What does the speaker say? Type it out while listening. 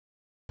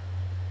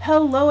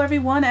Hello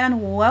everyone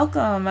and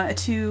welcome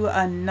to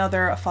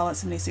another Fallout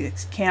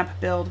 76 camp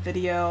build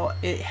video.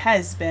 It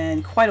has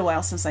been quite a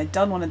while since I've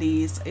done one of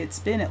these. It's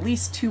been at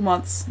least 2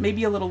 months,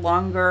 maybe a little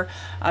longer.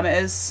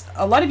 As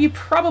a lot of you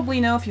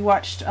probably know if you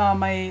watched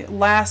my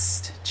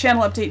last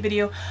channel update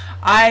video,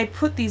 I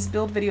put these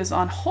build videos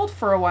on hold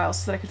for a while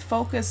so that I could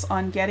focus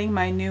on getting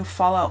my new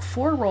Fallout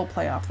 4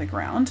 roleplay off the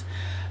ground,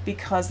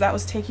 because that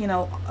was taking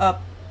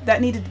that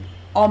needed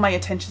all my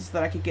attention so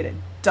that I could get it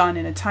done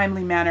in a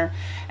timely manner.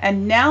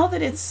 And now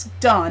that it's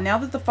done, now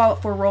that the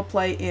Fallout 4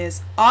 roleplay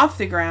is off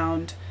the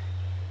ground,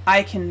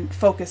 I can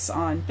focus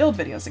on build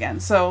videos again.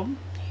 So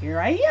here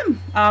I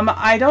am.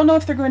 I don't know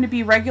if they're going to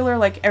be regular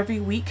like every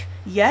week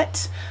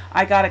yet.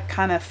 I gotta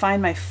kind of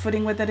find my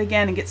footing with it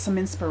again and get some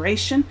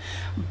inspiration,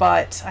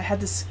 but I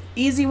had this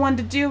easy one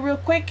to do real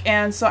quick,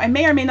 and so I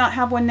may or may not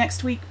have one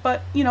next week,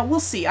 but you know, we'll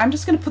see. I'm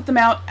just gonna put them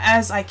out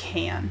as I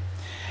can.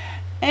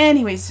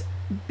 Anyways,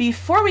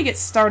 before we get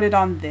started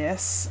on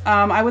this,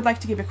 I would like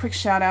to give a quick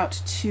shout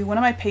out to one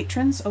of my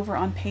patrons over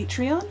on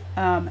Patreon,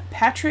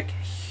 Patrick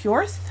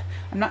Hjorth.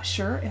 I'm not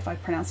sure if I'm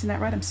pronouncing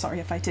that right. I'm sorry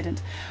if I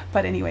didn't.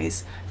 But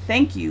anyways,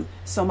 thank you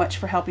so much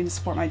for helping to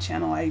support my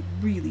channel. I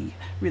really,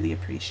 really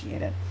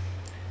appreciate it.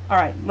 All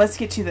right, let's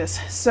get to this.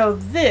 So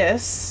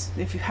this,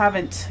 if you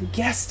haven't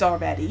guessed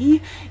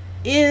already,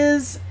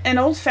 is an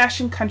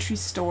old-fashioned country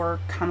store,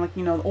 kind of like,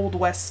 you know, Old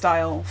West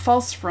style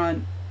false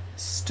front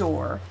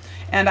store.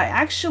 And I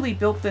actually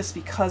built this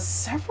because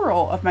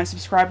several of my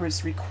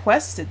subscribers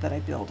requested that I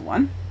build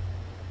one.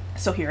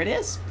 So here it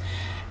is.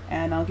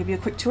 And I'll give you a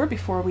quick tour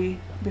before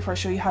I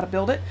show you how to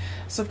build it.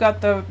 So I've got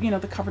the, you know,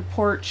 the covered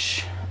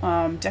porch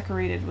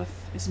decorated with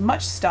as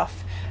much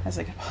stuff as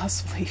I could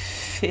possibly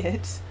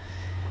fit.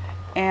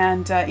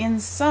 And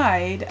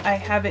inside I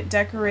have it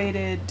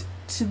decorated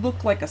to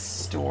look like a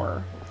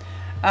store.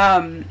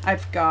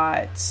 I've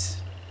got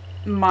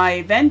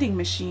my vending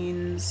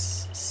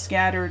machines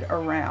scattered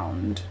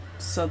around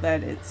so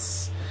that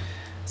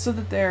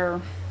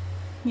they're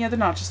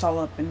not just all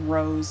up in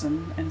rows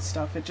and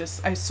stuff.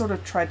 I sort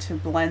of tried to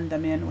blend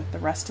them in with the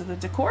rest of the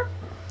decor.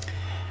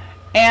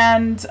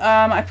 And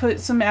I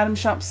put some Atom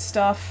Shop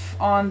stuff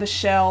on the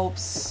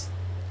shelves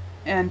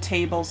and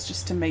tables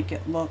just to make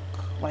it look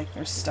like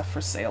there's stuff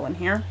for sale in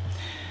here.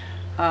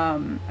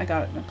 I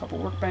got a couple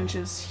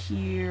workbenches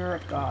here.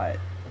 I've got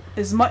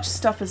as much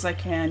stuff as I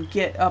can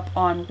get up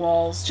on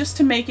walls just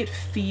to make it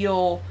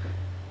feel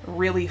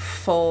really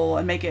full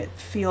and make it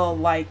feel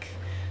like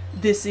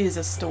this is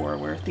a store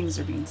where things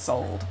are being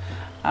sold.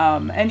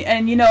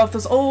 And you know, if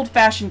those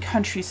old-fashioned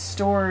country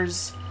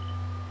stores,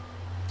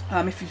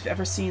 if you've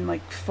ever seen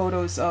like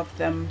photos of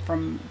them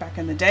from back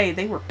in the day,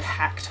 they were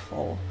packed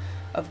full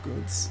of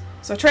goods.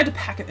 So I tried to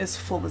pack it as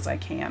full as I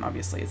can.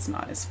 Obviously it's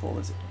not as full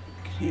as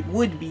it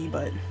would be,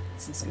 but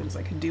it's as good as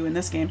I could do in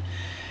this game.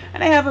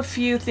 And I have a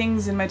few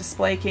things in my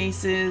display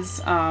cases,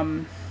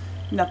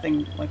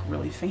 nothing like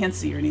really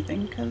fancy or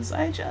anything, because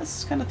I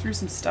just kind of threw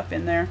some stuff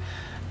in there.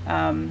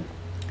 And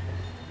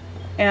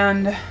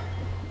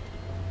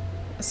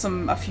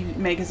a few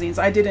magazines.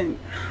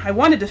 I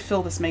wanted to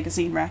fill this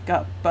magazine rack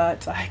up,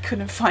 but I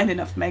couldn't find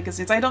enough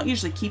magazines. I don't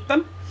usually keep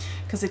them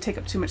because they take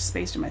up too much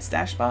space in my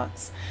stash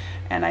box,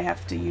 and I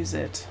have to use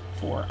it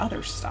for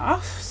other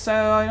stuff, so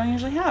I don't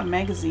usually have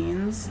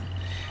magazines.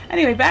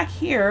 Anyway, back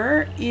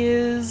here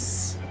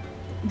is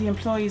the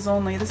employees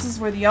only. This is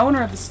where the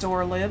owner of the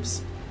store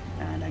lives,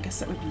 and I guess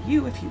that would be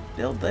you if you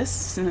build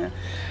this.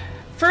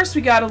 First,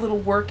 we got a little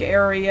work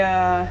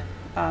area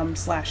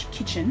slash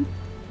kitchen.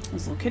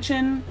 There's a little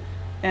kitchen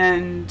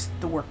and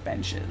the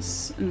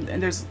workbenches,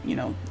 and there's, you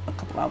know, a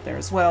couple out there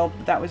as well,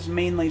 but that was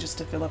mainly just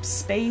to fill up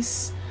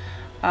space.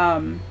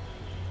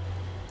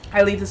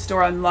 I leave the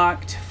store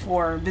unlocked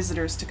for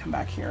visitors to come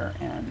back here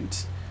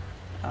and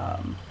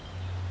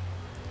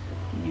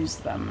use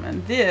them.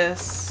 And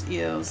this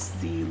is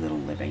the little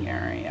living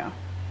area.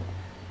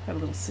 Got a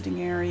little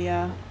sitting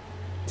area,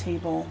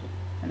 table,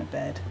 and a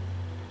bed,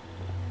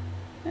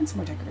 and some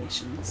more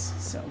decorations.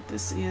 So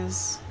this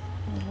is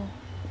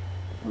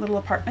a little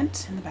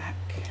apartment in the back.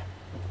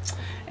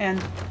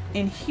 And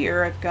in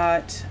here I've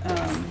got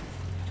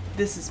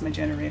this is my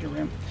generator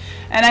room,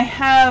 and I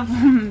have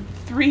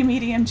 3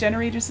 medium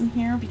generators in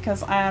here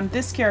because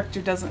this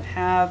character doesn't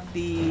have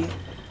the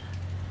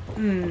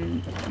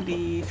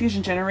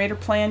fusion generator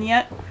plan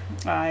yet.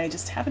 I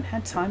just haven't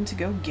had time to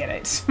go get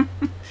it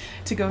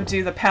to go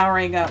do the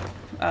powering up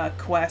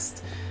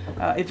quest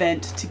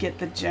event to get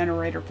the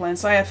generator plan.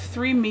 So I have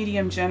 3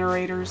 medium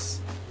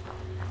generators,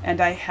 and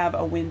I have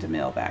a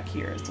windmill back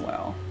here as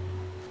well.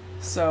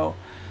 So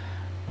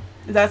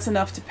that's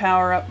enough to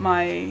power up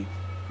my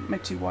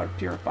 2 water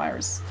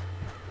purifiers.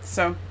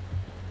 So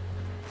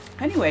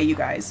anyway, you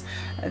guys,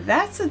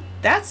 that's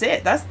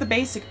it. That's the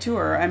basic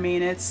tour. I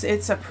mean, it's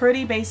a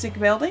pretty basic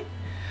building.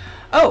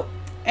 Oh,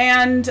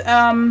 and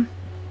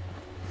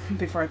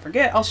before I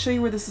forget, I'll show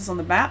you where this is on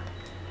the map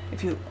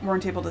if you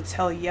weren't able to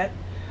tell yet.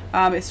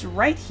 It's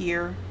right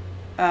here.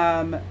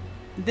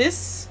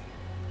 This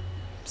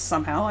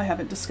somehow. I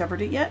haven't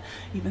discovered it yet,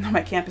 even though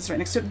my camp is right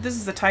next to it. This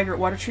is the Tiger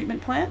water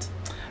treatment plant.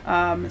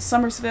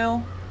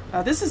 Summersville.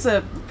 This is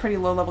a pretty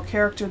low-level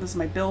character. This is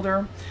my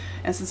builder.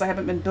 And since I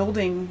haven't been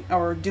building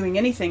or doing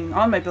anything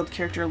on my build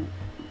character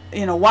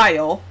in a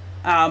while,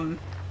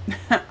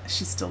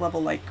 she's still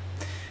level, like,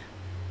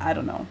 I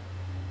don't know,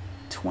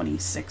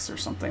 26 or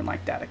something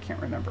like that. I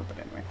can't remember, but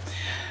anyway.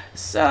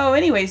 So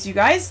anyways, you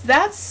guys,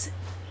 that's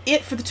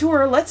it for the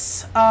tour.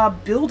 Let's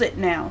build it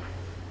now.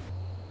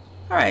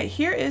 Alright,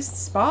 here is the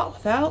spot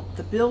without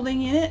the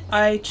building in it.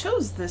 I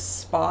chose this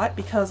spot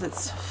because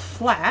it's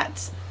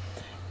flat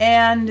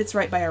and it's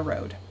right by a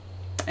road.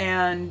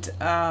 And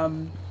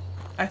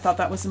I thought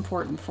that was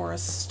important for a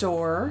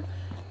store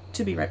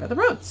to be right by the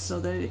road so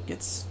that it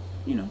gets,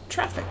 you know,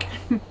 traffic.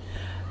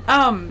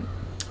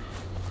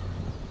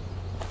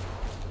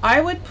 I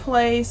would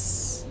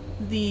place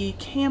the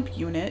camp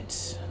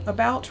unit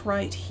about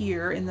right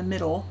here in the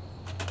middle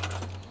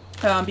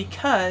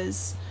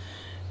because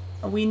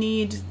we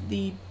need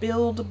the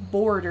build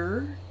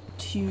border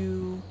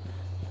to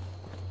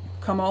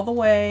come all the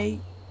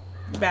way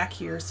back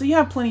here. So you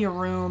have plenty of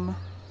room.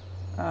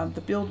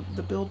 The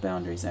build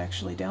boundary is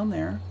actually down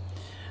there.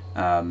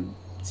 So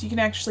you can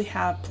actually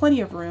have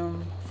plenty of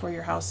room for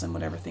your house and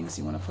whatever things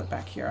you want to put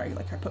back here. I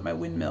put my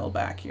windmill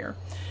back here.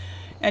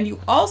 And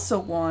you also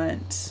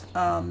want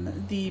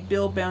the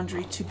build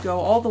boundary to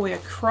go all the way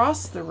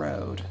across the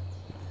road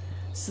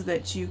so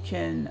that you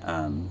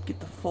can get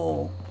the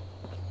full,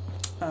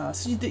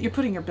 so you're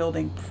putting your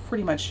building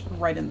pretty much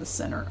right in the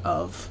center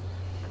of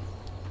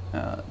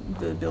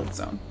the build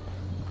zone.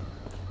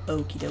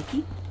 Okie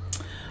dokie.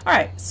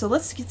 Alright, so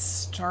let's get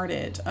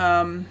started.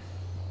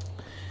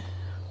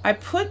 I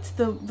put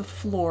the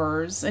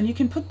floors, and you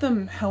can put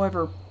them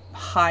however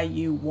high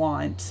you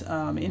want.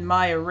 In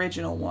my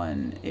original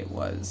one, it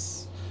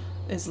was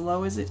as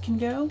low as it can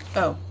go.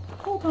 Oh,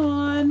 hold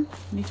on.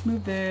 I need to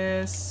move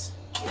this.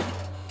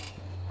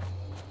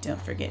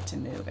 Don't forget to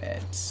move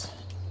it.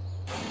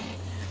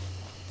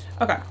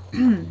 Okay.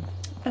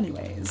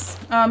 Anyways,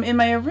 in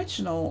my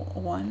original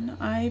one,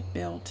 I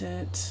built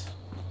it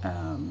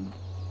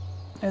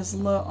as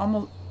low,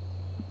 almost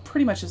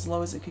pretty much as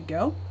low as it could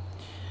go.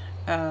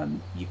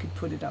 You could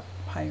put it up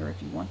higher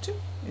if you want to.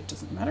 It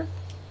doesn't matter.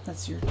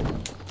 That's your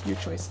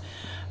choice.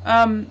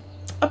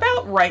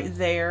 About right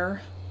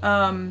there.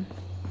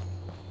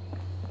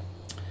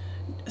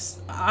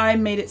 I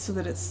made it so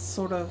that it's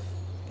sort of,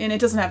 and it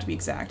doesn't have to be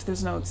exact.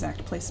 There's no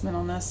exact placement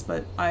on this,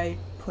 but I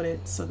put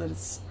it so that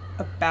it's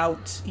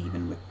about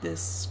even with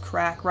this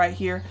crack right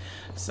here.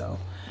 So,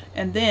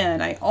 and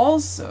then I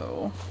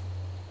also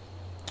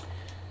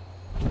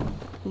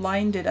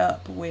lined it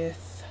up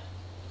with,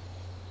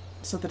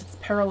 so that it's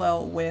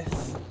parallel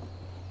with,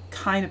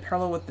 kind of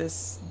parallel with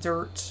this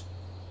dirt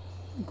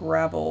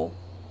gravel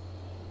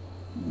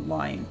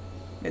line.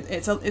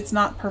 It's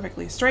not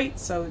perfectly straight,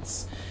 so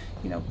it's,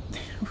 you know,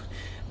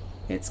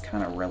 it's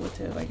kind of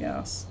relative, I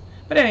guess.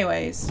 But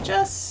anyways,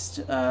 just,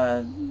 you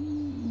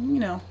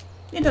know,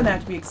 it doesn't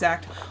have to be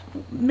exact.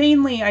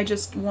 Mainly, I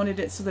just wanted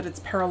it so that it's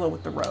parallel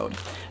with the road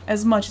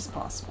as much as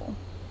possible.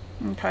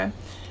 Okay,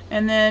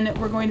 and then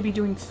we're going to be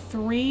doing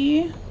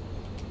 3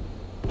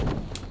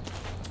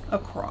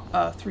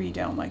 across, 3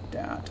 down like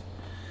that.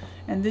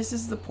 And this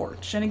is the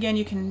porch. And again,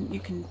 you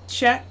can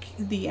check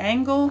the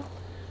angle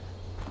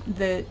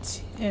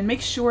that, and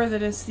make sure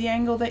that it's the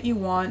angle that you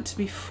want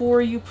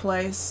before you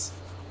place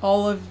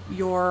all of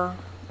your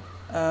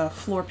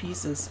floor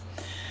pieces.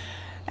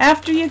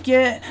 After you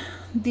get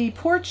the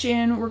porch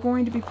in, we're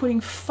going to be putting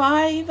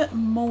 5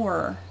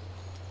 more.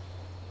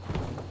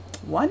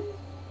 1,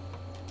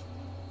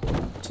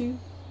 2,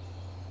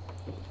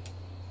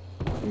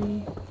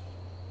 3,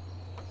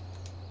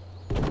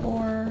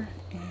 4,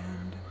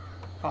 and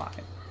 5.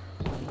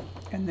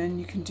 And then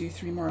you can do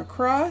 3 more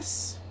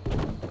across.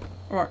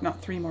 Or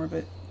not 3 more,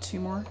 but 2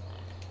 more.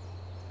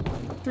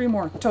 3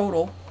 more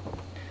total.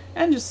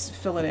 And just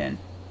fill it in.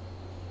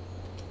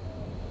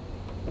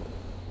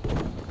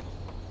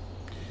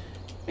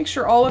 Make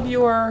sure all of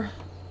your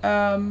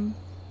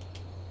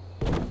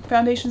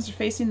foundations are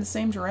facing the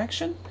same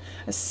direction,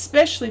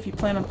 especially if you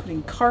plan on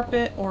putting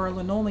carpet or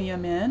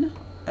linoleum in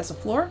as a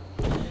floor,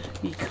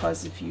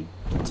 because if you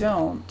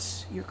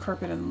don't, your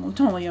carpet and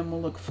linoleum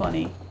will look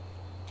funny.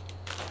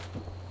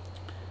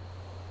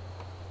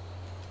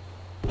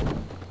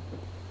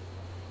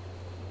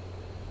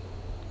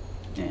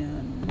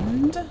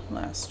 And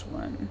last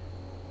one.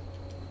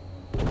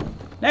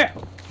 There.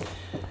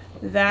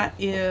 That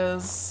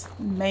is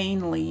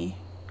mainly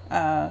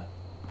the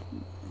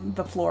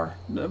floor.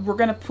 We're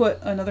going to put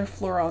another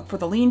floor on for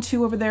the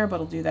lean-to over there, but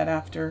I'll do that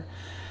afterwards.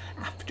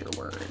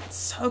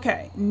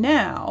 Okay,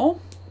 now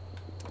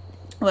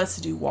let's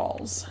do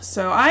walls.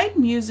 So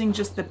I'm using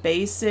just the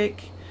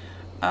basic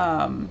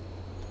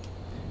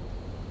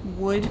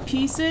wood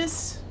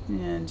pieces,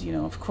 and you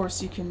know, of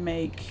course you can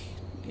make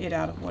it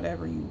out of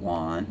whatever you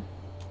want.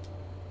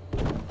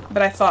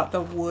 But I thought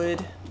the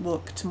wood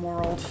looked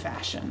more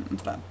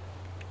old-fashioned, but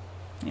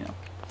you know.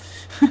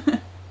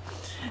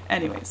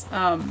 Anyways,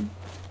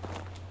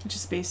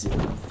 just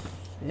basically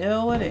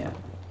fill it in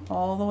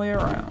all the way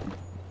around.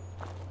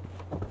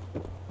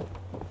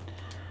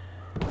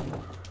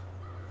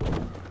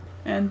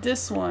 And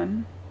this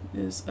one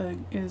is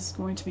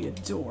going to be a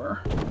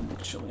door,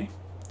 actually.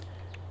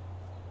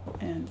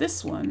 And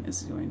this one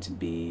is going to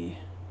be,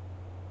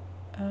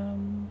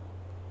 no,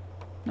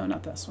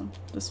 not this one.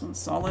 This one's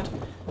solid.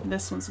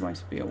 This one's going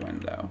to be a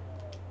window.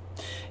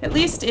 At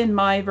least in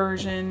my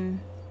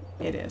version,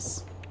 it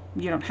is.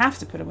 You don't have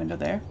to put a window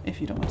there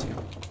if you don't want to.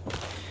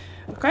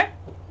 Okay,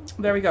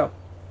 there we go.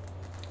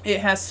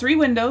 It has 3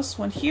 windows,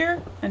 1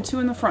 here and 2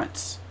 in the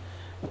front.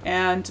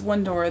 And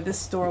 1 door.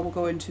 This door will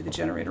go into the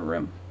generator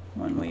room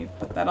when we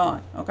put that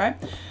on, okay?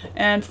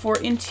 And for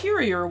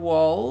interior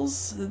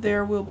walls,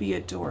 there will be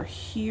a door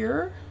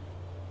here.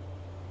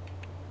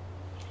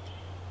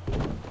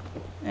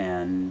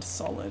 And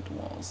solid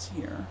walls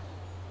here.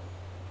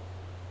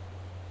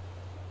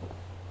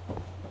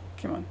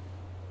 Come on.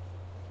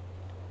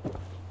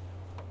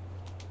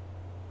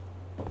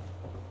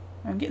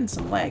 I'm getting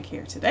some lag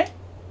here today.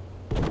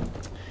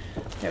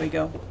 There we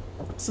go.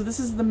 So this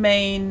is the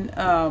main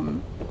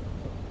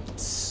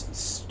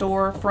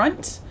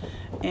storefront,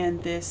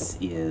 and this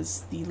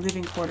is the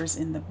living quarters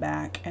in the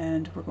back,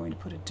 and we're going to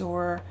put a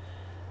door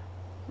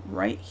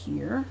right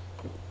here.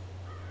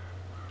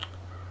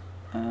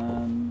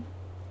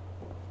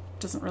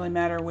 Doesn't really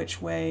matter which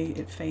way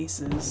it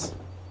faces,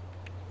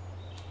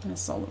 and a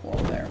solid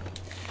wall there.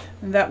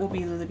 And that will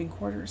be the living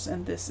quarters,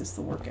 and this is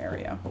the work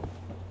area.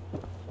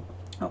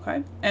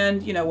 Okay,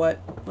 and you know what?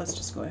 Let's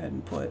just go ahead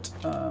and put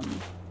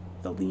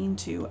the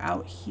lean-to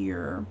out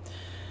here.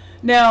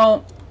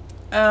 Now,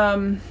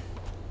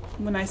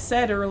 when I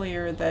said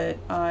earlier that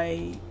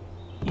I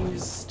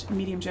used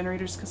medium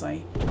generators because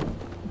I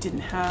didn't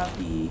have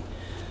the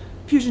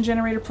fusion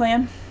generator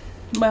plan,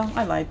 well,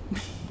 I lied.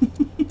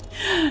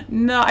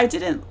 No, I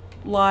didn't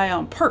lie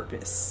on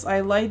purpose.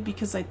 I lied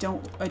because I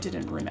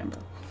didn't remember.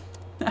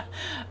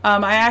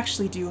 I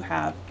actually do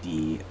have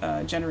the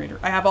generator.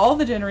 I have all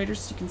the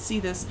generators, you can see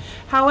this.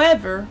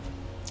 However,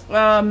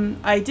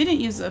 I didn't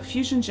use a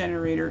fusion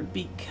generator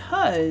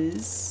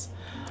because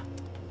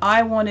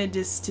I wanted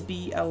this to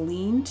be a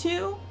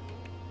lean-to,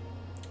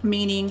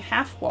 meaning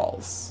half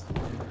walls.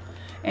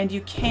 And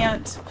you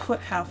can't put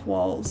half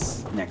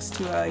walls next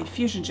to a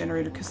fusion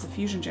generator because the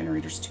fusion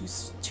generator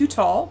is too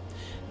tall.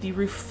 The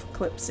roof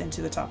clips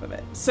into the top of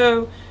it.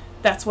 So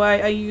that's why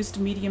I used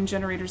medium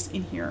generators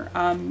in here.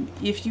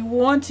 If you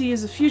want to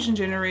use a fusion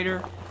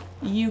generator,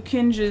 you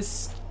can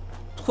just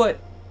put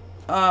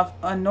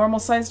a normal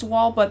sized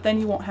wall, but then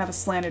you won't have a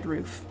slanted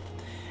roof.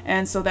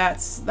 And so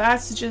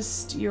that's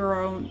just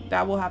your own,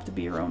 that will have to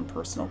be your own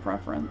personal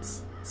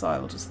preference. So I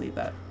will just leave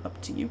that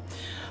up to you.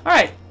 All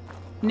right,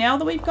 now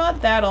that we've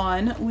got that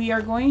on, we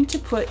are going to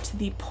put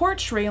the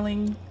porch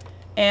railing,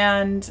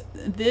 and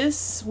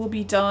this will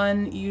be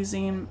done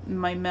using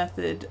my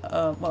method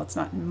of, well, it's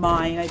not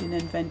mine, I didn't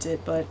invent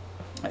it, but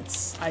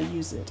I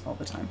use it all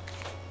the time.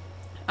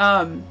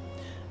 I'm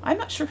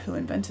not sure who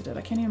invented it.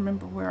 I can't even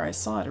remember where I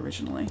saw it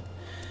originally.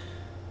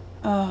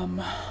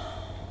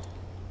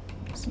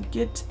 So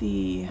get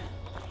the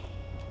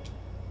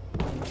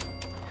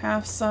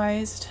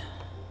half-sized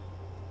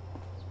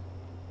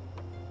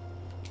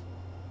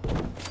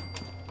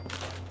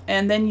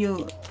and then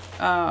you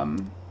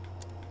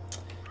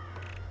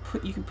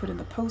you can put in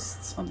the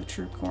posts on the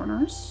true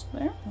corners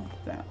there,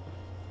 like that,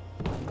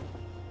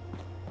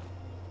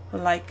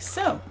 like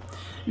so.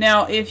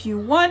 Now if you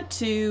want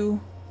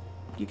to,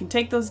 you can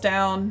take those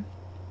down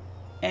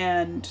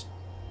and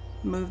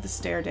move the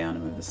stair down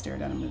and move the stair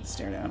down and move the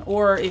stair down.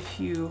 Or if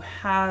you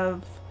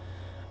have,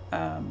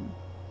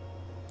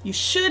 you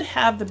should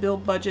have the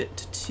build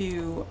budget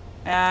to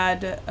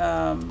add,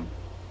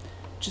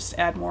 just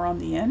add more on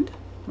the end,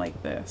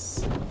 like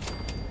this.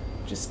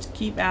 Just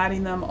keep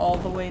adding them all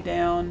the way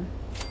down.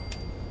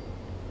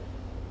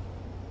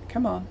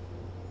 Come on,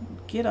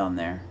 get on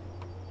there.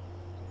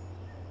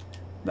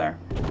 There.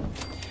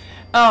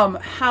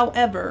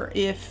 However,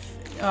 if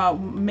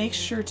make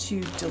sure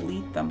to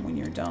delete them when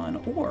you're done,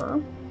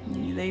 or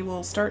they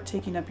will start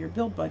taking up your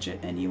build budget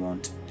and you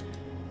won't,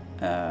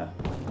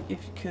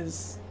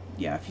 because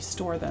if you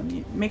store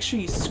them, make sure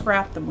you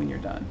scrap them when you're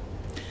done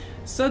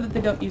so that they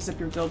don't use up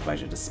your build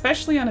budget,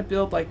 especially on a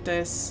build like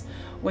this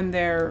when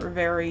they're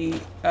very,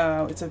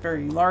 it's a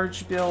very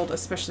large build,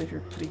 especially if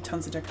you're putting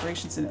tons of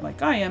decorations in it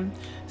like I am.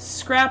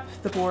 Scrap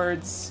the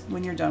boards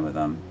when you're done with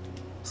them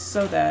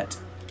so that,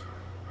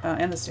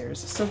 and the stairs,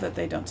 so that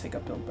they don't take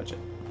up build budget.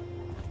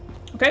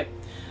 Okay,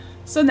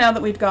 so now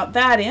that we've got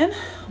that in,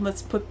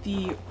 let's put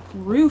the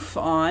roof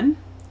on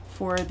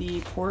for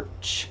the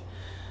porch.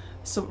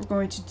 So what we're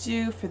going to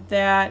do for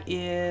that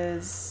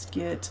is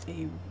get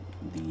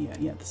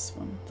this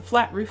one, the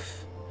flat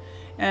roof,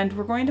 and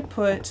we're going to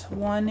put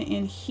one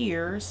in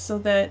here so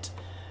that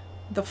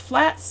the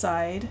flat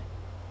side,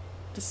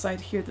 the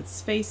side here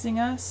that's facing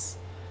us,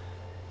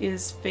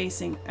 is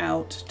facing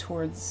out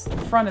towards the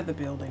front of the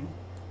building,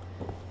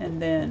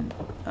 and then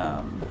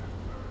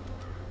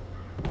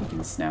you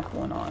can snap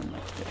one on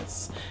like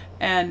this,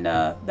 and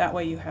that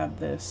way you have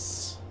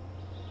this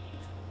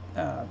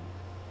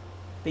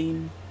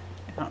beam,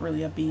 not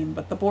really a beam,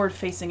 but the board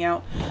facing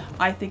out.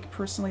 I think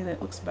personally that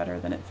it looks better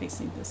than it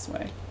facing this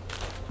way.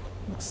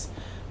 Looks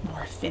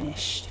more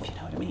finished, if you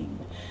know what I mean.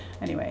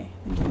 Anyway,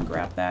 then you can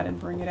grab that and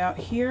bring it out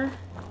here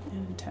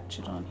and attach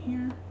it on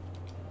here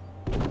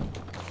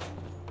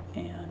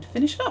and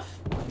finish it off.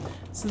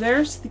 So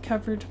there's the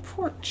covered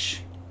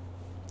porch.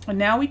 And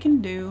now we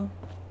can do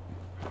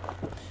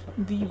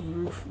the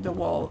roof, the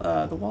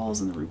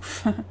walls and the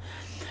roof.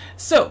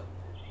 So,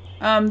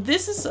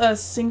 this is a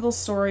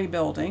single-story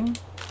building,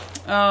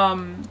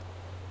 and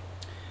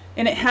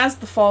it has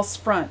the false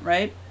front,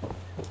 right?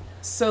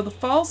 So the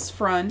false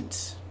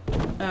front,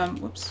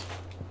 whoops,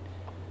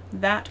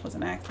 that was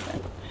an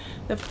accident.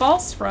 The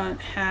false front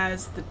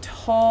has the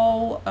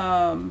tall,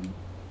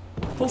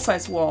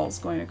 full-size walls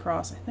going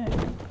across, I think.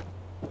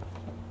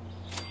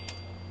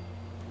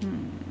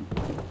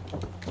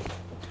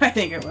 I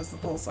think it was the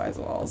full-size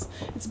walls.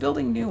 It's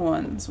building new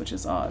ones, which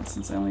is odd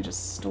since I only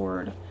just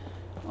stored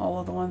all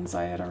of the ones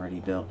I had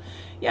already built.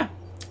 Yeah,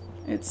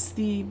 it's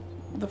the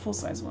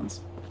full-size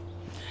ones.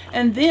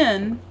 And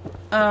then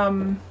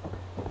I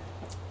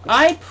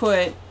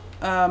put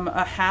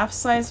a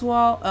half-size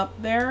wall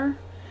up there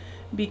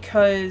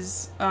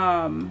because,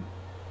 well,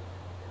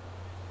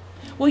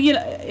 you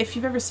know, if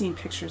you've ever seen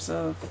pictures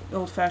of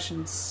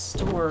old-fashioned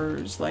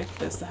stores like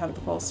this that have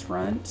the false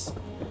front,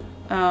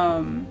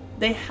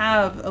 they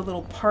have a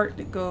little part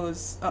that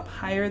goes up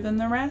higher than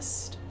the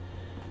rest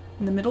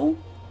in the middle.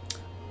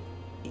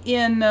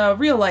 In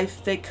real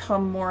life, they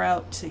come more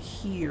out to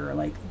here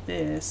like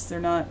this. They're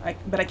not,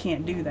 but I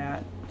can't do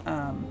that.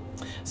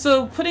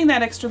 So putting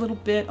that extra little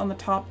bit on the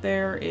top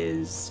there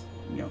is,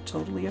 you know,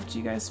 totally up to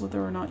you guys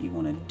whether or not you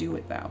want to do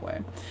it that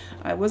way.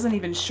 I wasn't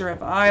even sure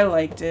if I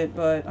liked it,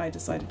 but I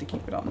decided to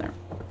keep it on there.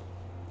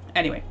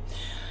 Anyway,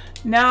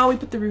 now we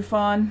put the roof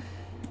on,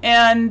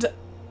 and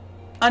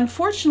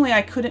unfortunately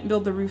I couldn't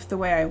build the roof the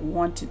way I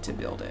wanted to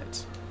build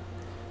it.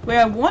 The way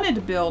I wanted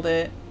to build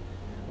it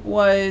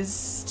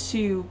was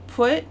to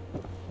put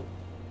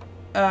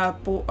a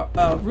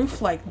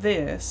roof like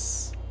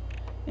this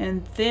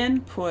and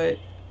then put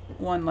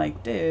one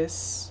like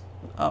this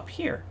up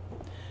here,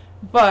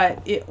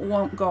 but it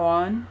won't go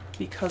on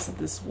because of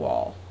this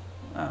wall.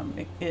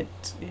 It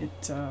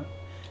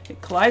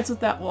collides with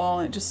that wall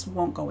and it just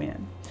won't go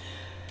in,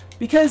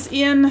 because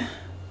in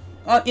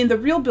the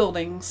real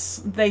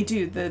buildings they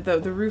do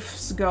the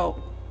roofs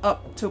go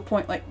up to a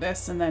point like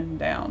this and then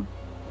down.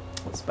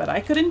 But I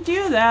couldn't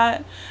do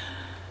that,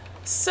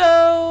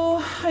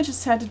 so I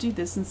just had to do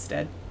this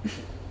instead.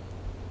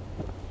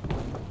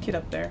 Get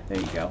up there. There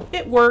you go.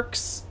 It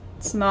works.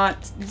 It's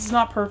not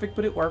perfect,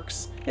 but it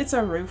works. It's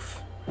a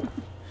roof.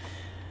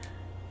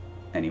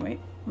 Anyway,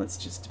 let's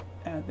just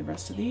add the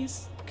rest of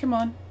these. Come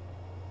on.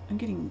 I'm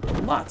getting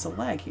lots of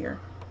lag here.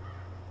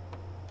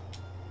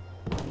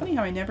 Funny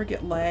how I never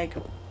get lag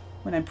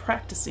when I'm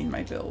practicing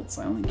my builds.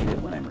 I only get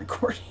it when I'm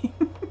recording.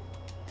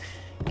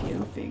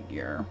 Go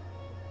figure.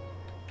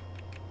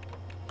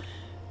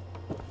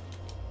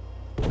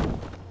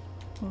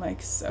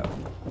 Like so.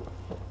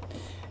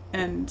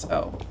 And,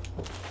 oh,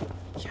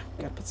 yeah,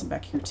 gotta put some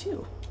back here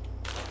too.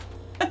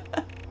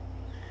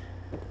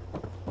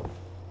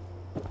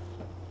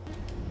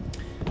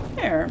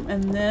 There,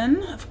 and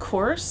then, of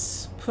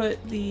course,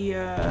 put the,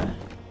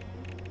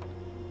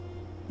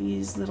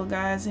 these little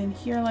guys in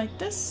here like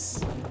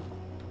this.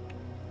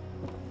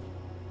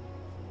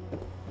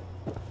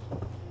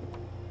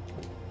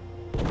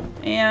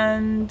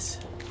 And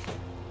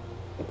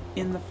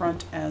in the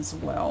front as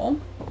well.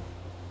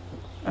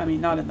 I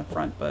mean, not in the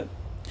front, but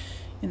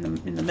in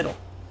the middle.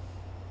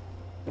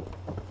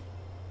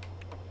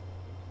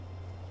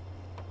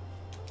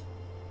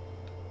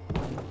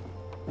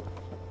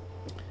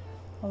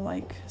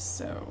 Like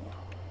so.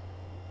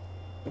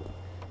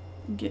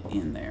 Get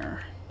in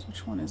there.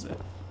 Which one is it?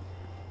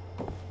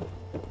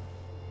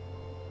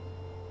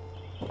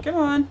 Come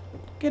on,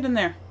 get in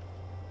there.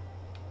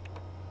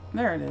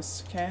 There it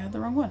is. Okay, I had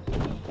the wrong one.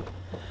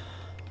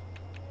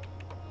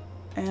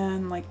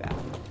 And like that.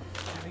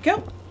 There we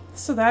go.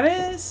 So that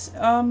is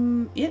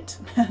it.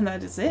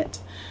 That is it,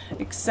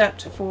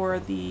 except for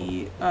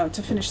the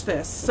to finish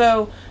this.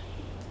 So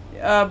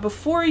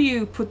before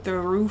you put the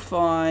roof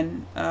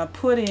on,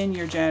 put in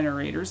your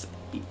generators.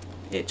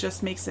 It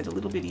just makes it a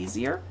little bit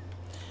easier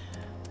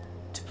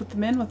to put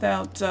them in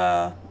without,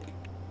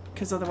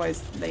 because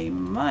otherwise they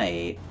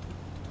might.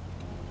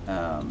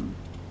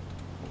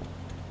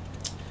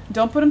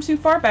 Don't put them too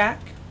far back,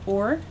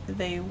 or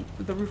the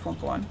roof won't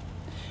go on.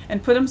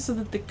 And put them so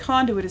that the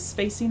conduit is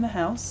facing the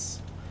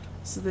house,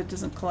 so that it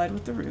doesn't collide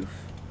with the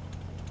roof.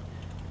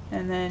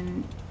 And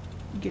then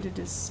get it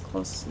as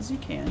close as you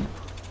can.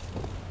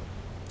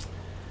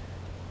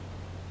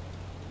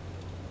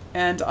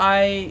 And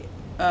I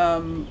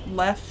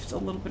left a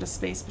little bit of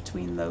space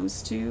between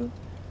those two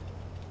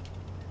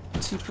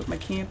to put my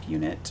camp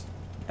unit.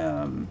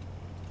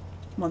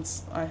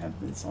 Once I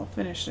have this all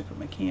finished, I put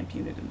my camp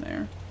unit in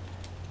there.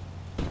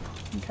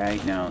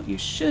 Okay, now you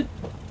should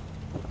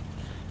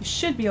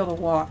be able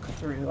to walk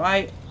through.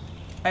 I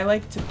I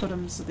like to put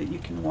them so that you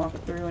can walk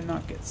through and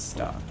not get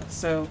stuck.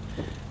 So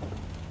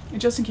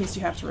just in case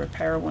you have to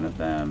repair one of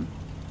them,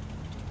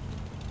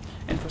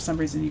 and for some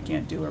reason you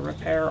can't do a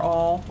repair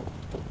all,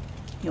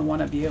 you'll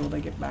want to be able to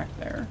get back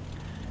there.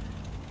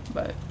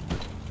 But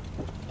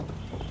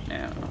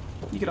no,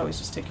 you could always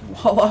just take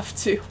your wall off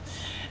too.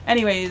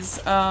 Anyways,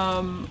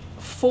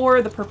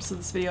 for the purpose of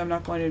this video, I'm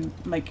not going to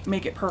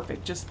make it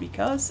perfect just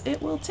because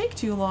it will take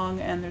too long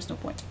and there's no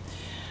point.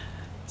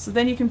 So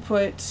then you can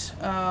put,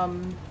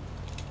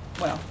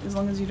 well, as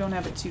long as you don't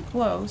have it too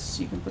close,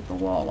 you can put the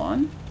wall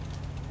on.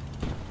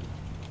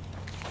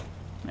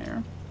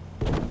 There.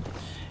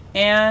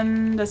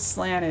 And a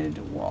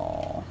slanted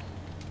wall.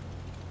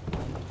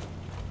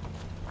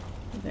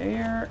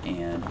 There,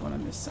 and one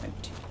on this side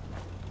too.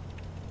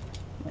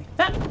 Like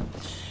that.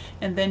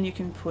 And then you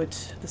can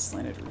put the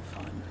slanted roof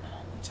on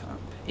the top.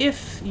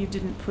 If you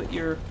didn't put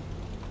your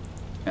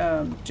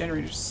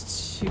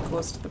generators too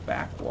close to the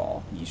back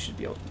wall, you should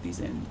be able to put these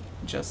in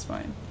just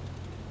fine.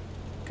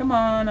 Come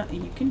on,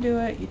 you can do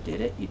it. You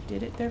did it. You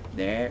did it.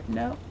 There.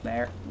 No.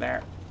 There.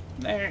 There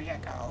you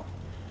go.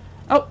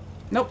 Oh,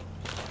 nope.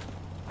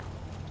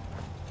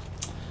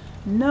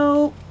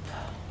 Nope.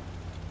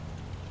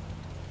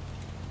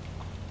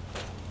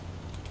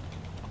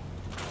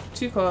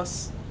 Too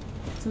close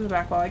to the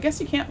back wall. I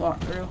guess you can't walk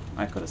through.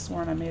 I could have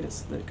sworn I made it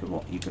so that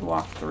you could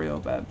walk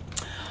through, but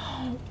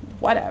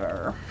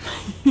whatever.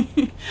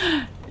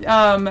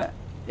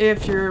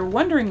 If you're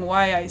wondering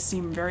why I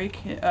seem very,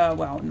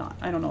 well, not,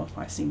 I don't know if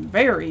I seem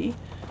very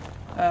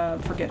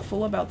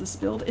forgetful about this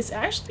build, it's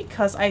actually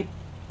because I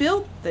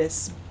built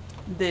this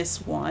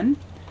one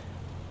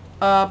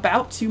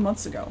about 2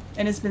 months ago,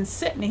 and it's been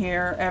sitting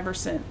here ever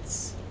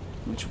since.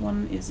 Which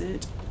one is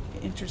it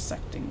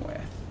intersecting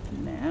with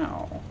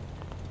now?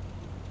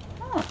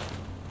 Huh.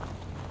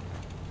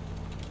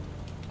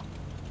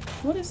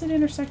 What is it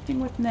intersecting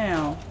with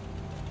now?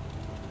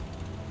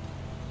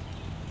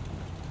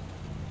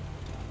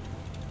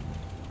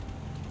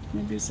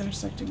 Maybe it's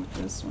intersecting with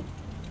this one.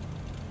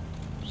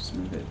 Just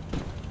move it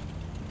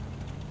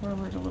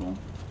forward a little.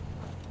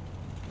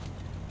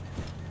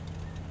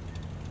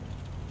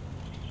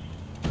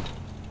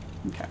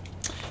 Okay.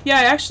 Yeah,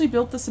 I actually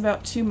built this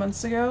about 2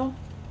 months ago.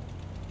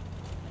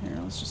 Here,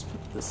 let's just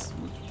put this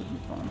with the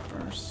roof on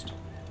first.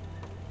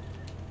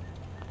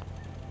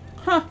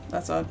 Huh,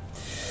 that's odd.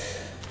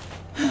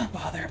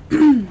 Bother.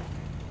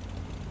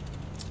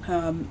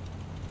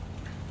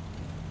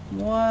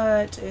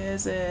 What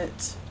is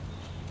it?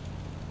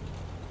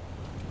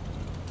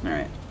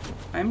 Alright,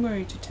 I'm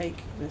going to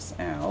take this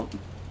out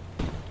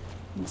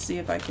and see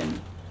if I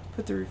can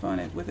put the roof on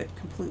it with it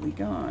completely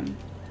gone.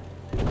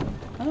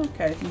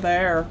 Okay,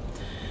 there.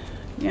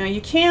 Yeah,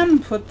 you can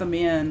put them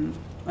in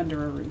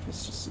under a roof,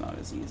 it's just not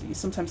as easy.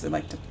 Sometimes they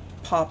like to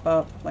pop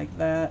up like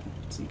that,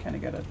 so you kind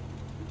of gotta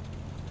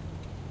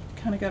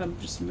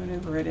just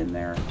maneuver it in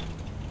there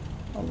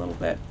a little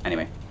bit.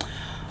 Anyway,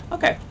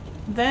 okay,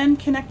 then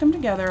connect them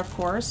together, of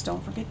course.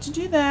 Don't forget to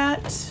do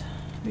that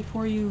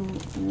before you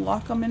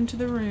lock them into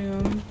the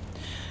room.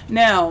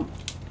 Now,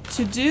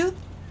 to do,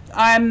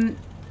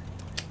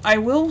 I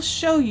will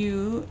show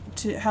you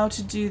how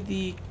to do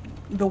the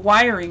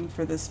wiring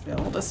for this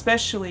build,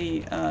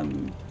 especially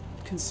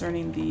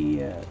concerning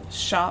the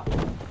shop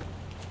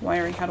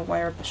wiring, how to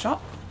wire up the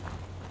shop.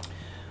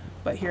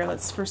 But here,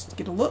 let's first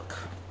get a look.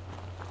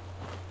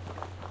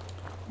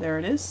 There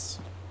it is.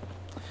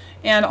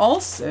 And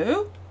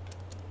also,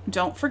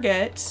 don't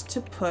forget to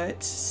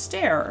put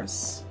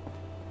stairs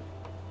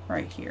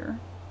right here,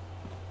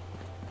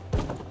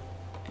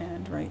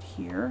 and right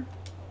here,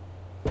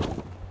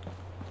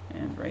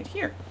 and right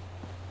here.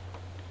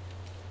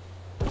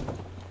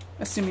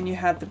 Assuming you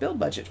have the build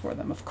budget for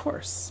them, of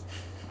course.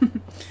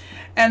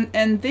 and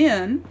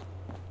then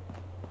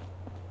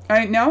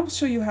now I'll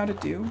show you how to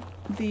do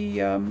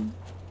the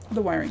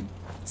wiring.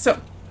 So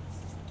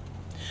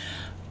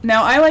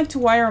now I like to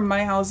wire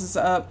my houses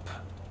up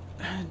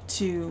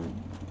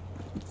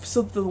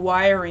so the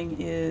wiring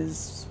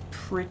is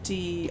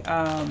pretty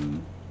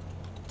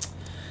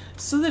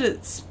so that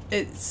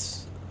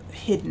it's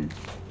hidden.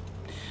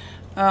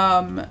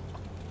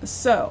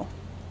 So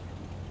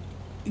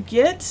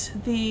get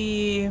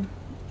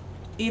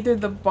either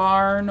the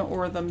barn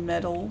or the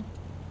metal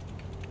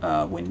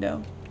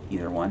window,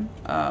 either one.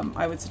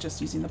 I would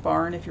suggest using the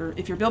barn. If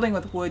you're building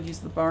with wood, use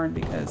the barn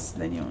because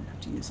then you don't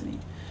have to use any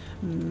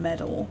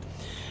metal.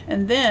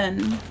 And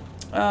then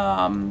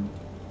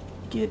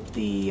get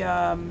the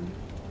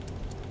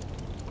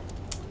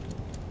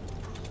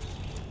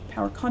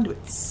power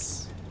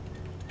conduits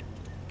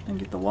and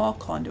get the wall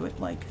conduit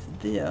like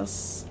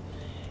this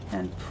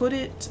and put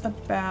it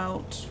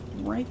about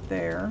right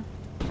there,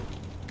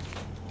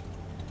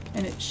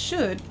 and it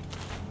should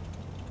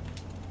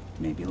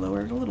maybe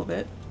lower it a little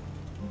bit.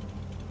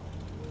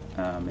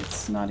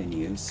 It's not in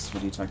use.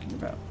 What are you talking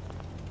about?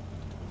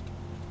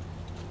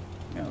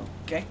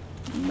 Okay,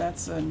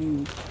 that's a new, I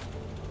don't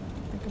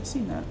think I've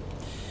seen that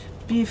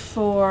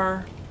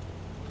before.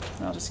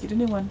 I'll just get a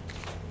new one.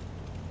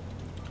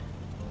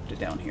 Put it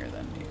down here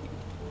then, maybe.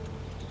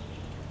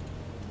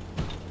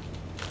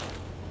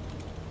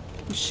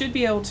 You should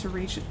be able to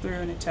reach it through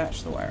and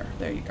attach the wire.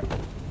 There you go.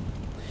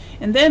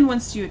 And then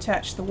once you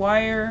attach the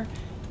wire,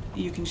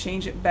 you can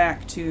change it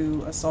back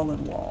to a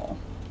solid wall.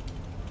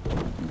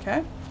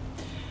 Okay?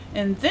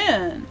 And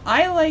then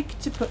I like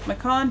to put my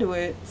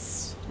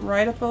conduits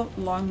right up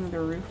along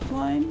the roof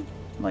line,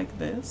 like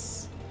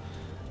this,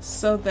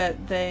 so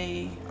that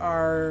they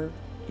are,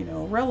 you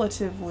know,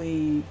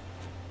 relatively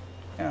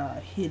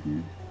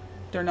hidden.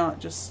 They're not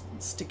just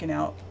sticking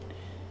out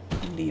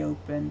in the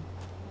open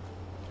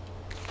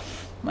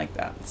like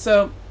that.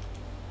 So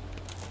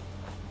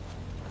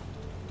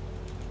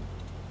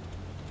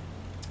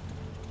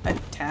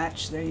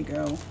attach, there you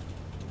go.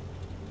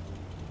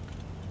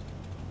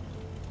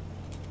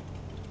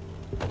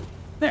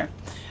 There.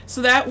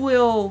 So that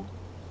will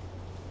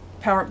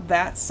power up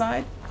that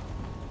side.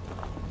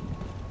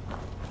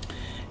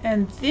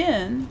 And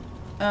then,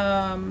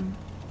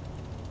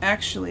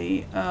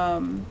 actually,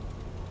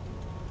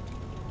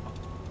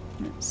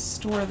 let's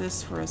store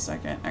this for a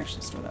second.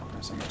 Actually, store that for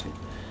a second too.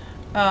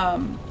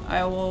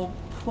 I will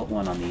put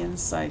one on the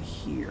inside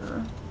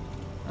here.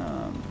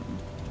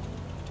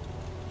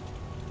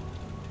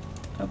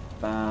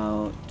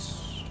 About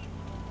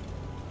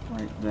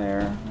right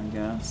there, I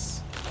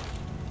guess.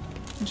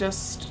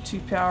 Just to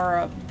power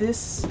up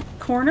this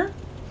corner.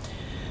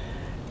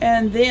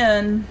 And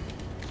then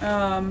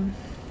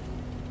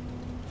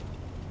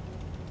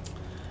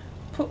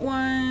put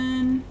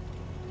one,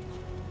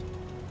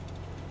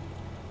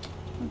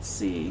 let's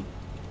see,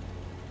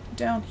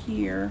 down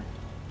here.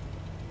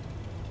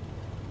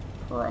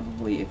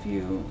 Probably if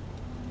you,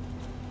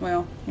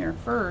 well, here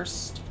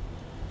first.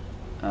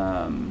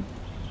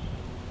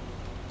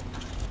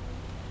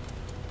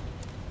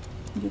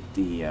 Get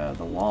the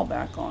wall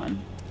back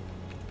on.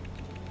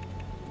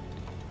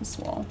 This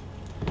wall.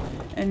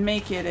 And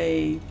make it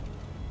a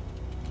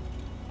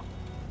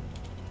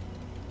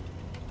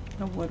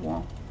wood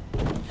wall.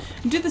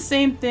 And do the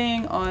same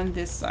thing on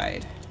this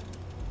side.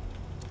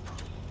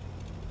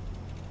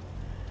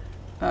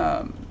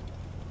 Put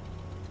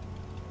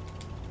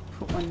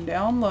one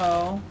down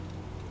low.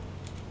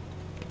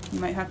 You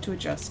might have to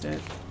adjust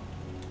it.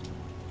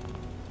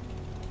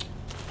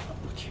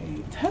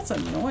 Okay, that's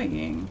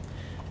annoying.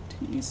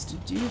 Didn't used to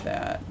do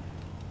that.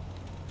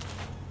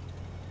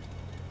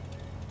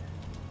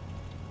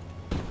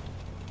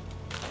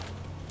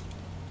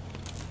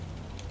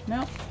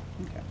 No?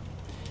 Okay.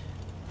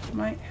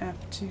 Might have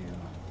to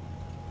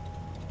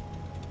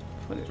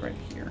put it right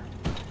here.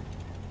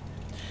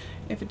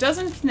 If it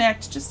doesn't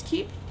connect, just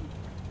keep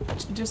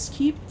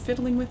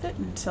fiddling with it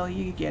until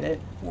you get it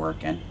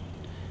working.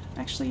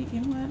 Actually,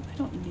 you know what? I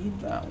don't need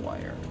that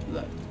wire,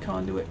 that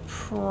conduit,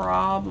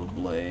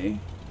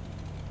 probably.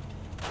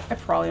 I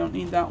probably don't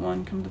need that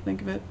one, come to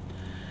think of it.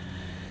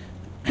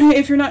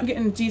 If you're not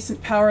getting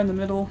decent power in the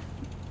middle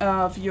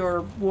of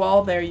your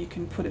wall there, you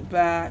can put it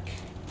back.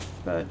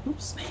 But,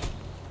 oops,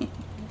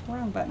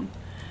 wrong button.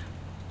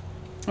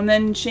 And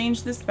then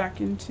change this back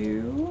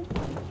into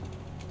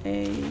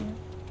a,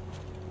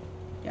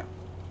 yeah.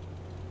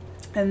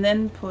 And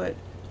then put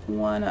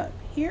one up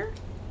here,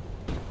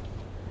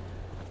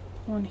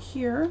 one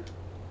here,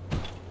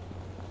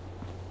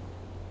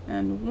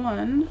 and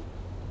one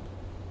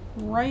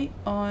right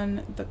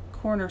on the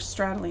corner,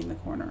 straddling the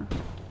corner.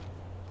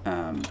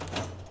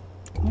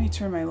 Let me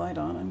turn my light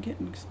on. I'm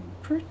getting some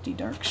pretty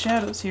dark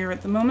shadows here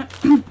at the moment.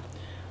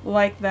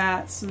 Like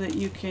that, so that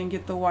you can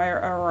get the wire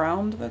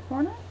around the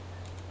corner.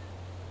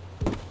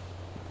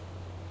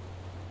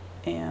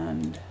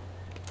 And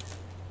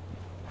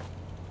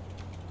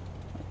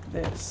like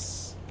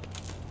this.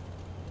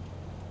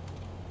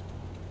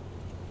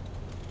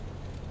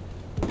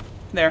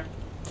 There.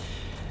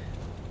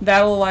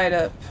 That'll light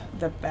up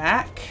the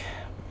back.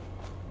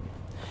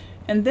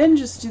 And then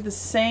just do the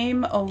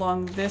same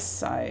along this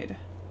side.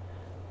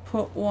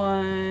 Put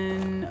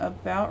one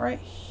about right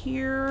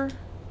here.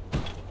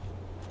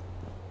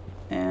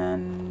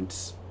 And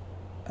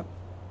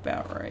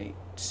about right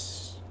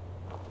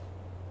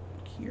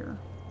here.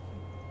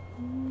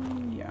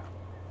 Yeah.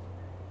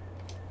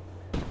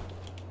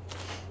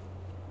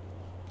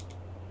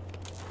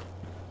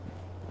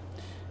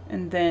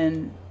 And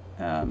then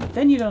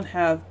you don't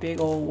have big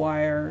old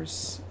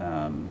wires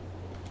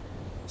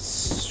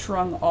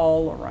strung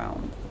all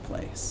around the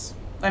place.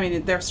 I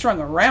mean, they're strung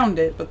around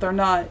it, but they're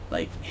not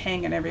like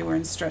hanging everywhere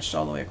and stretched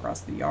all the way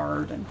across the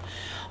yard and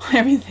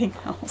everything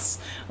else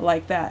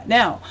like that.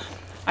 Now,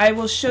 I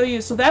will show you,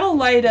 so that'll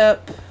light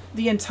up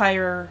the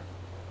entire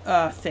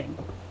thing,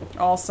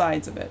 all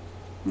sides of it,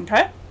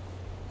 okay?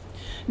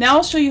 Now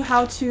I'll show you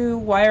how to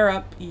wire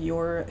up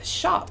your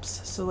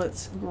shops. So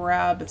let's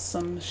grab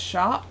some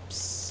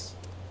shops,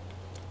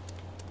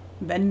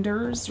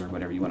 vendors, or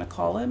whatever you want to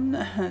call them.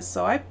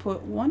 So I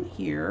put one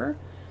here.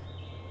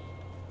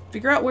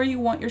 Figure out where you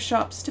want your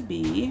shops to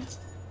be.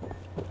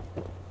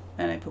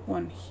 And I put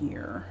one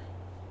here.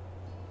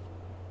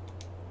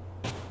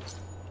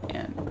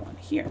 And one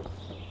here.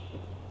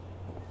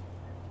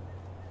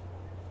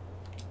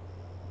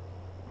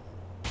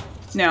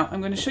 Now, I'm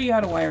going to show you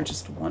how to wire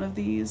just one of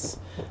these.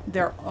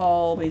 They're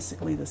all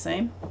basically the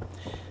same.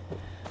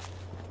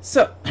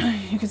 So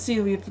you can see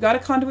we've got a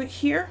conduit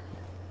here.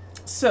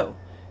 So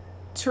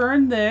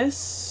turn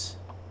this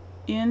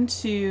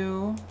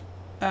into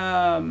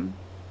a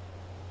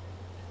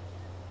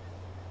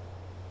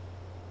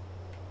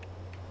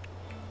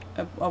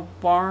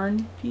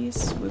barn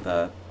piece with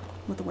a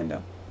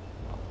window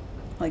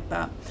like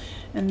that,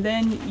 and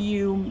then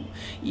you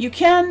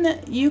can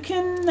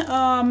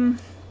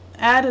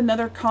add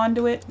another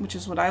conduit, which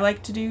is what I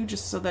like to do,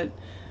 just so that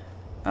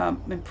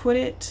and put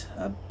it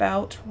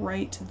about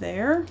right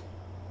there.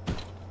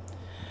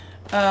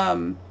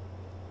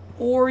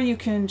 Or you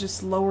can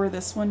just lower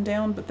this one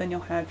down, but then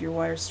you'll have your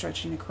wires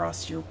stretching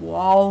across your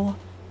wall.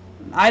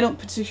 I don't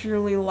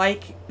particularly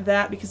like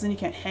that because then you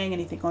can't hang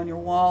anything on your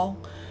wall.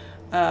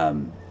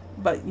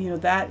 But you know,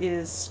 that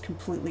is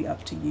completely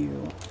up to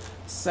you.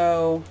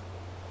 So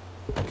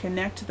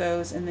connect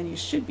those, and then you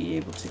should be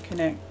able to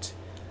connect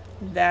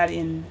that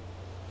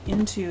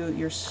into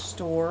your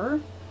store,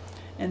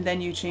 and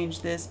then you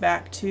change this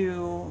back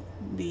to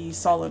the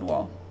solid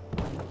wall.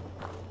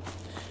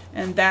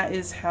 And that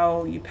is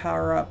how you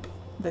power up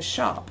the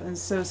shop. And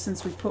so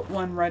since we put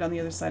one right on the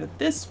other side of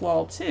this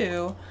wall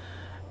too,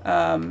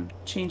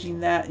 changing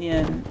that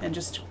in and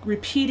just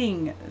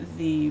repeating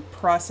the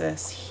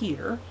process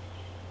here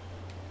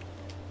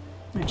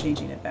and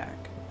changing it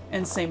back.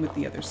 And same with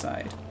the other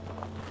side.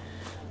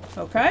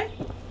 Okay?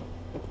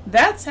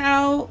 That's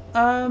how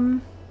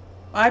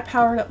I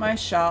powered up my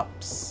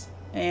shops,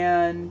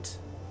 and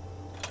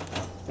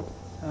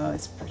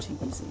it's pretty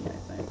easy, I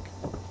think.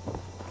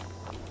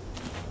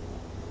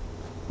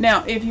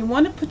 Now, if you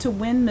want to put a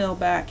windmill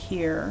back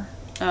here,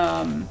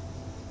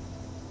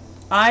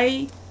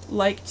 I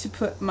like to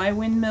put my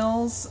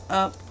windmills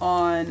up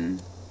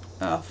on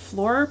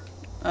floor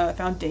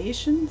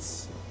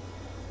foundations,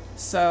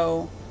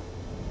 so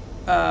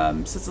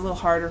it's a little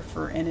harder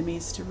for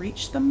enemies to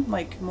reach them,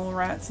 like mole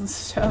rats and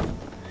stuff,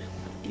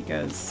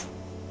 because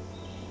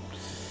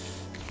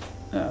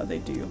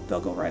they'll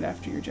go right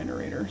after your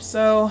generator.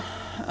 So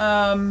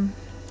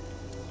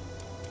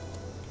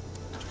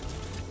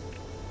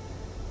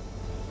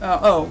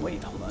oh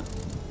wait, hold on.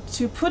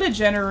 To put a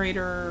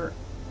generator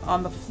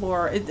on the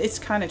floor, it's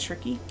kind of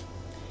tricky,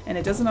 and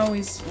it doesn't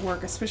always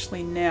work,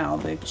 especially now.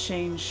 They've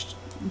changed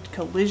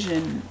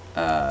collision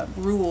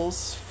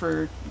rules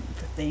for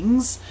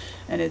things,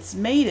 and it's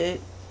made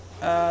it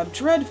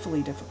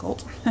dreadfully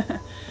difficult.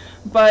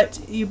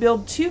 But you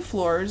build 2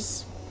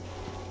 floors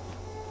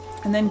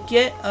and then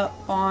get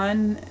up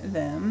on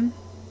them,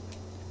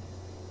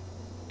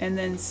 and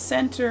then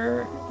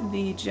center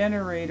the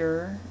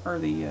generator, or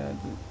the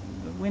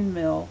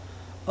windmill,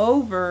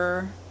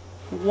 over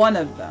one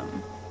of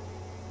them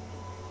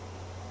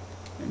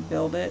and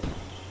build it,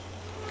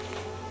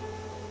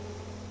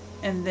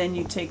 and then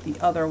you take the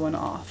other one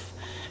off.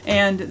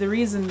 And the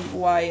reason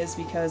why is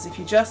because if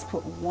you just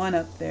put one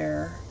up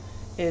there,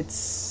 if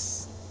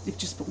you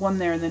just put one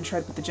there and then try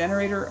to put the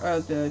generator or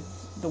the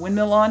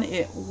windmill on,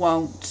 it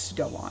won't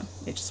go on.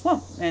 It just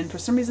won't. And for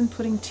some reason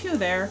putting 2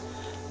 there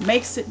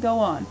makes it go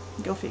on.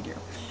 Go figure.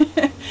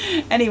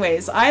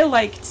 Anyways, I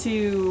like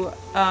to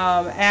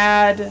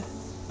add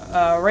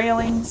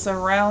railings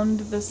around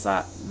the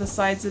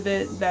sides of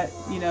it. That,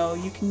 you know,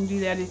 you can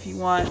do that if you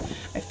want.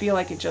 I feel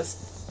like it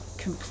just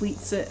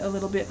completes it a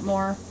little bit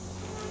more,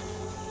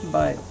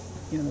 but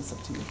you know, that's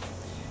up to you.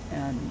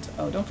 And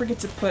oh, don't forget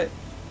to put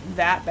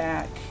that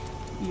back,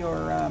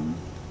 your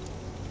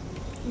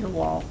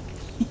wall.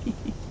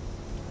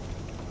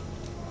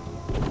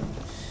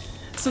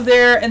 So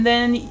there, and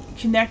then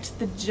connect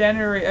the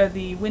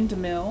the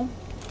windmill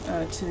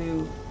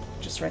to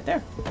just right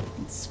there.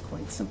 It's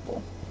quite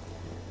simple.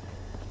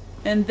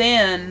 And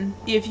then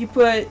if you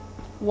put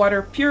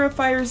water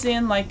purifiers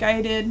in like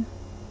I did,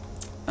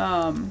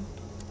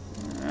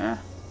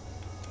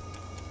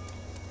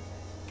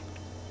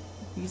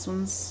 these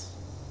ones,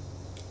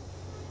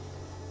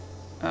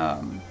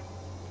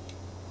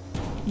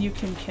 you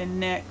can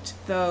connect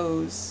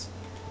those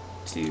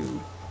to,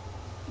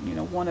 you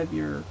know, one of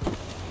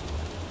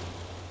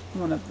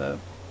the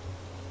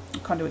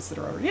conduits that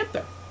are already up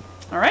there.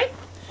 All right.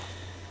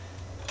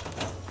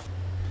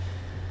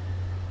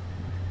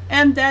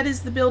 And that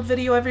is the build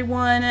video,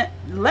 everyone.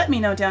 Let me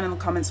know down in the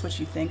comments what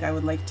you think. I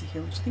would like to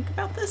hear what you think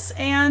about this.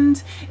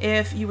 And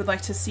if you would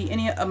like to see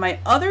any of my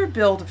other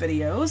build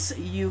videos,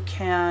 you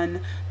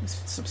can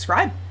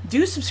subscribe.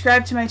 Do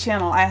subscribe to my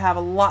channel. I have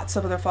lots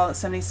of other Fallout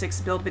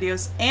 76 build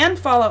videos and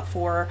Fallout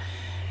 4.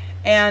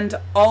 And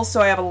also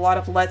I have a lot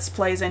of Let's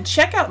Plays. And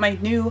check out my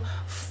new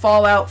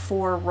Fallout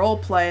 4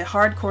 roleplay,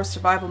 hardcore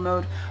survival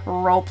mode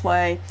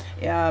roleplay.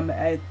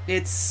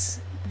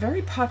 It's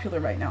very popular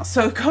right now,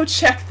 so go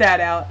check that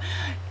out.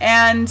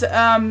 And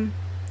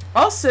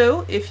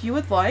also, if you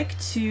would like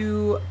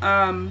to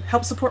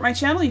help support my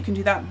channel, you can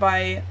do that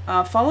by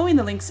following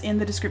the links in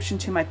the description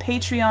to my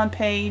Patreon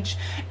page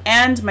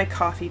and my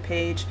Ko-fi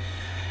page.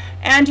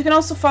 And you can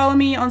also follow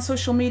me on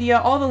social media.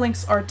 All the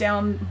links are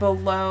down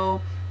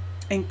below,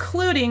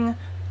 including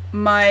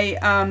my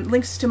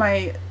links to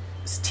my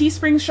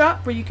Teespring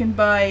shop where you can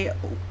buy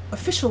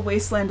official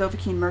Wasteland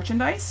Dovahkiin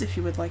merchandise if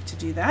you would like to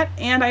do that.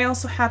 And I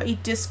also have a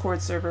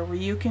Discord server where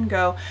you can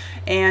go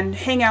and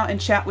hang out and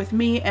chat with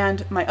me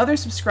and my other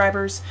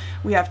subscribers.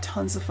 We have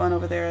tons of fun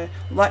over there,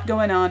 a lot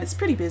going on. It's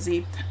pretty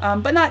busy,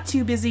 but not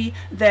too busy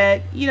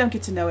that you don't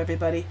get to know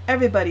everybody.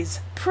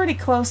 Everybody's pretty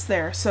close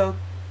there, so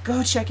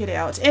go check it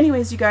out.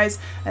 Anyways, you guys,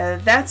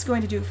 that's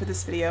going to do it for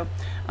this video.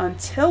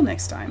 Until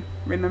next time,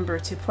 remember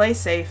to play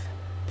safe,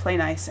 play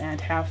nice, and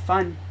have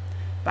fun.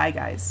 Bye,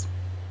 guys.